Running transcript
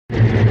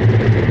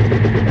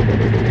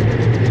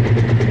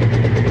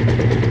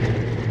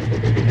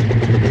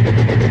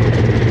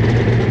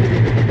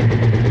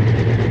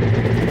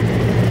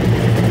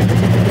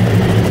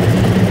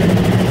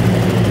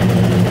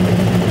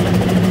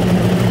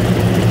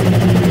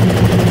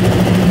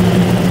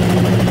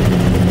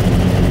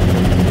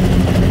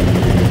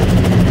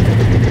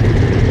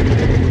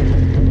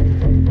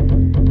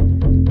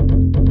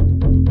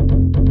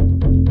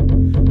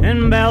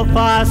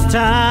Belfast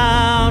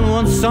town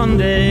one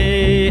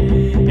Sunday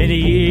in the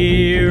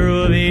year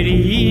of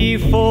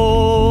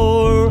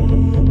 '84.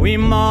 We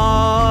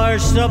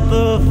marched up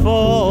the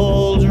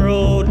Falls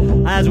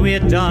Road as we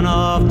had done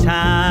oft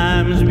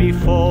times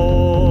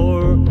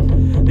before.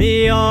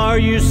 The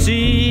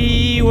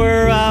RUC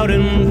were out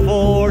in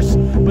force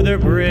with their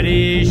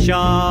British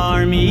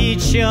Army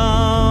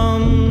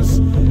chums,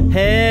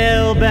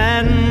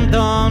 hell-bent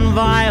on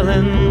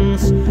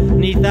violence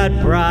neath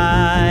that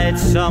bright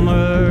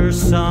summer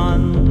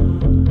sun.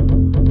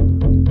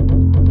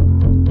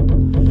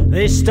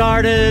 They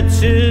started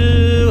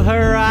to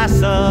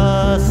harass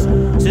us,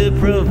 to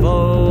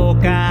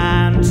provoke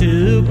and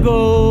to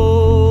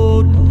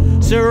goad,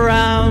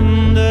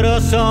 surrounded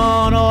us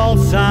on all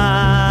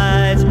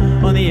sides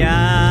on the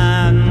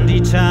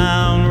Andy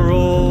Town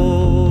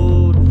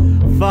Road,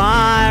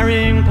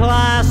 firing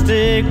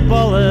plastic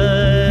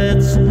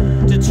bullets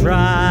to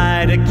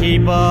try to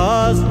keep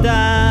us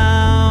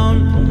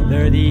down.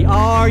 They're the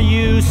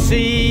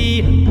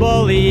RUC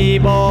bully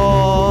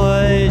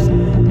boys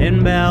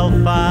in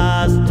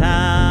Belfast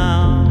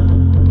town.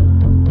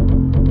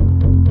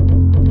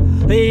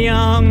 The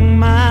young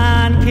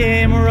man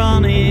came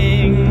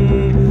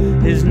running,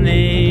 his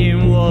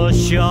name was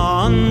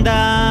Sean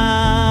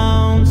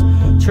Downs,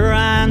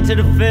 trying to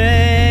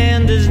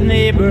defend his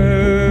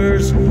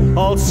neighbours,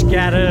 all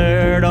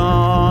scattered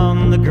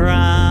on the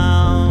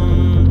ground.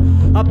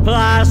 A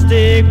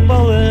plastic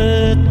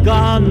bullet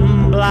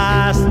gun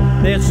blast,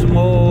 that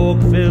smoke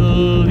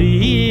filled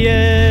the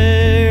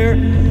air.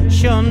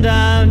 Sean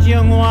Down's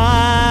young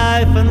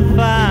wife and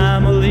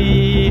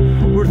family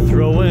were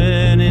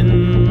thrown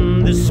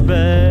in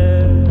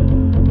despair.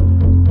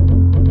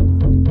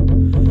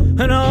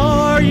 An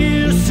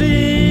RUC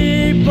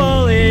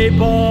bully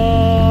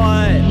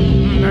boy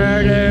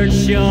murdered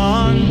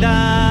Sean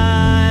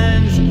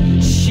Downs,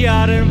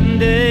 shot him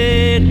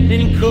dead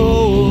in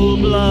cold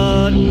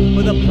blood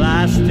with a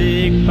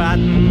plastic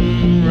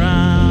baton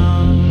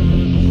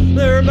round.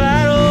 Their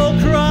battle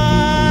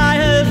cry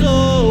has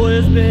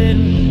always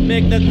been,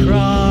 make the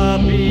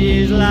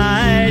croppies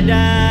lie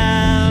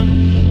down.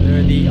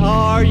 They're the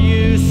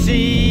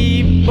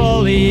RUC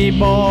bully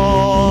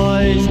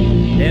boys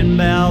in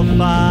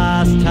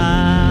Belfast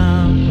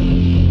town.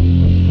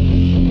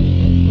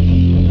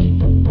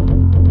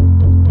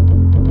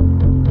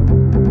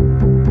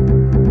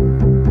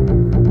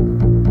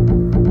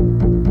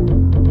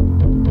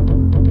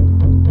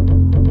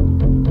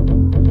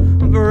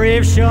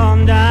 Brave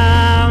Sean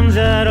Downs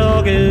at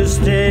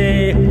August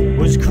Day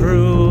was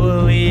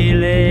cruelly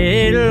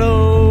laid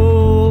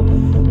low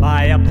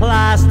by a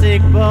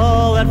plastic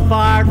bullet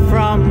fired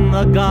from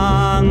the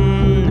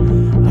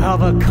gun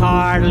of a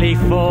cowardly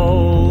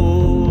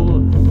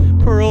foe.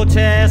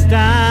 Protest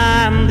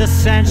and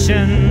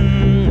dissension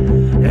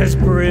is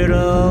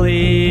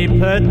brutally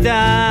put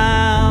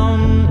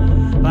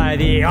down by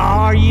the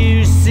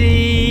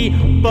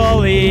RUC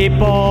bully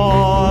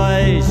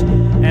boys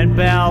in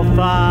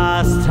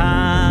Belfast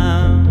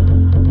town.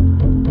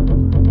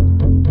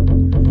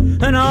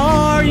 An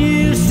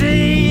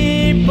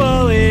RUC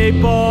bully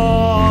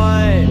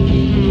boy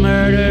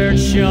murdered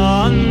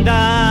Sean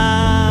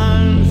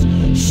Downs,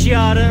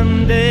 shot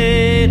him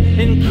dead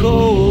in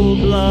cold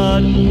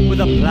blood with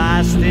a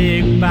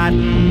plastic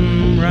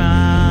baton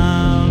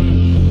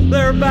round.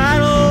 Their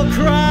battle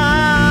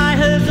cry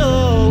has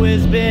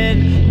always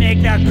been,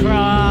 make the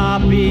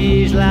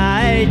croppies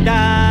lie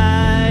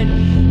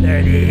down.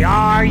 They're the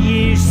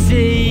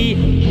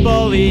RUC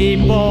bully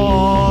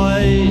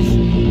boys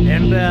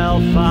in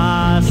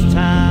Belfast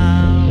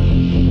town.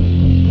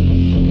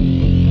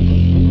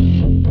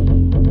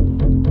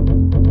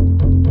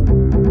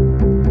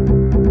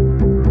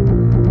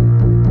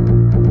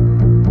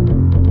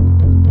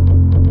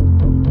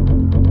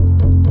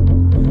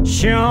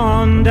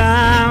 Sean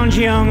Down's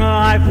young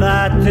life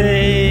that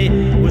day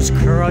was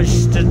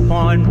crushed at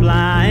point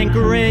blank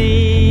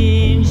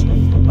range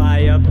by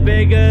a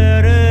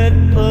bigoted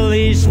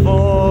police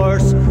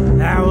force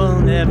that will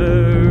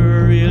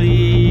never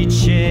really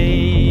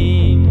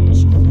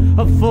change.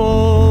 A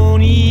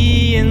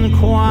phony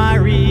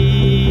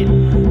inquiry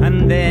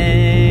and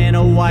then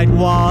a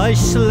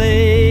whitewashed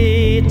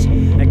slate,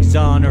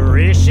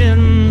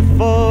 exoneration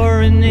for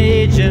an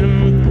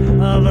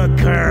agent of a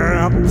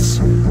corrupt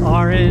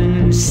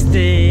orange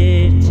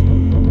state.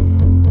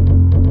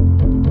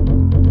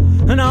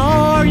 An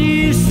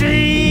RUC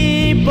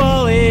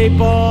bully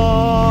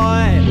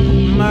boy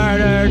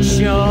murdered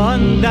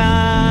Sean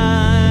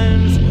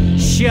Downs,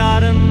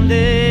 shot him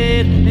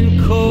dead in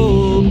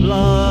cold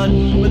blood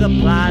with a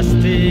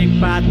plastic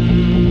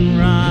baton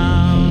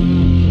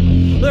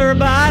round. Their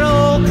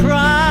battle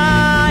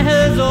cry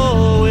has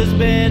always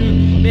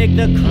been, make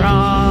the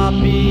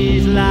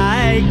croppies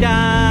lie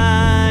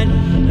down.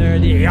 They're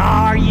the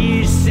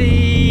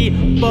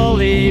RUC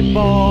bully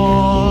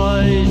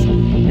boys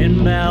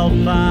in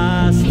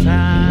Belfast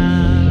town.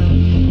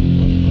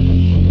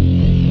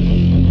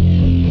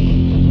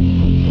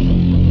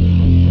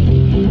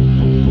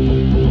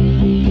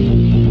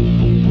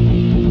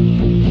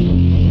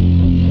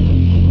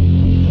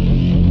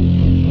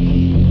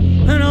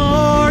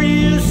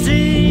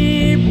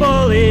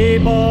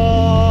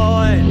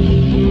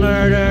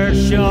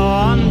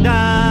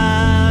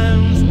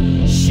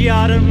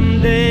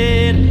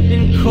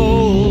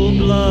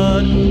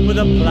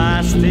 the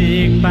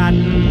plastic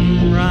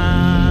baton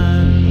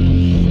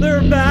ran.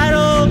 Their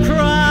battle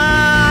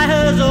cry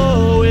has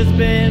always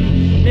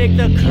been, make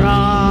the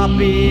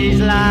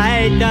croppies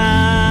lie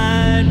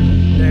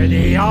down. They're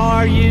the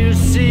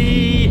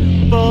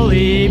RUC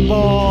bully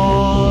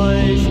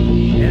boys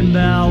in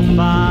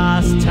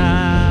Belfast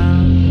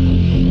town.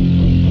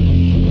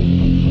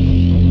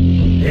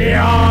 The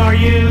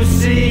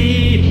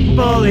RUC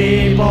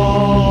bully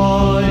boys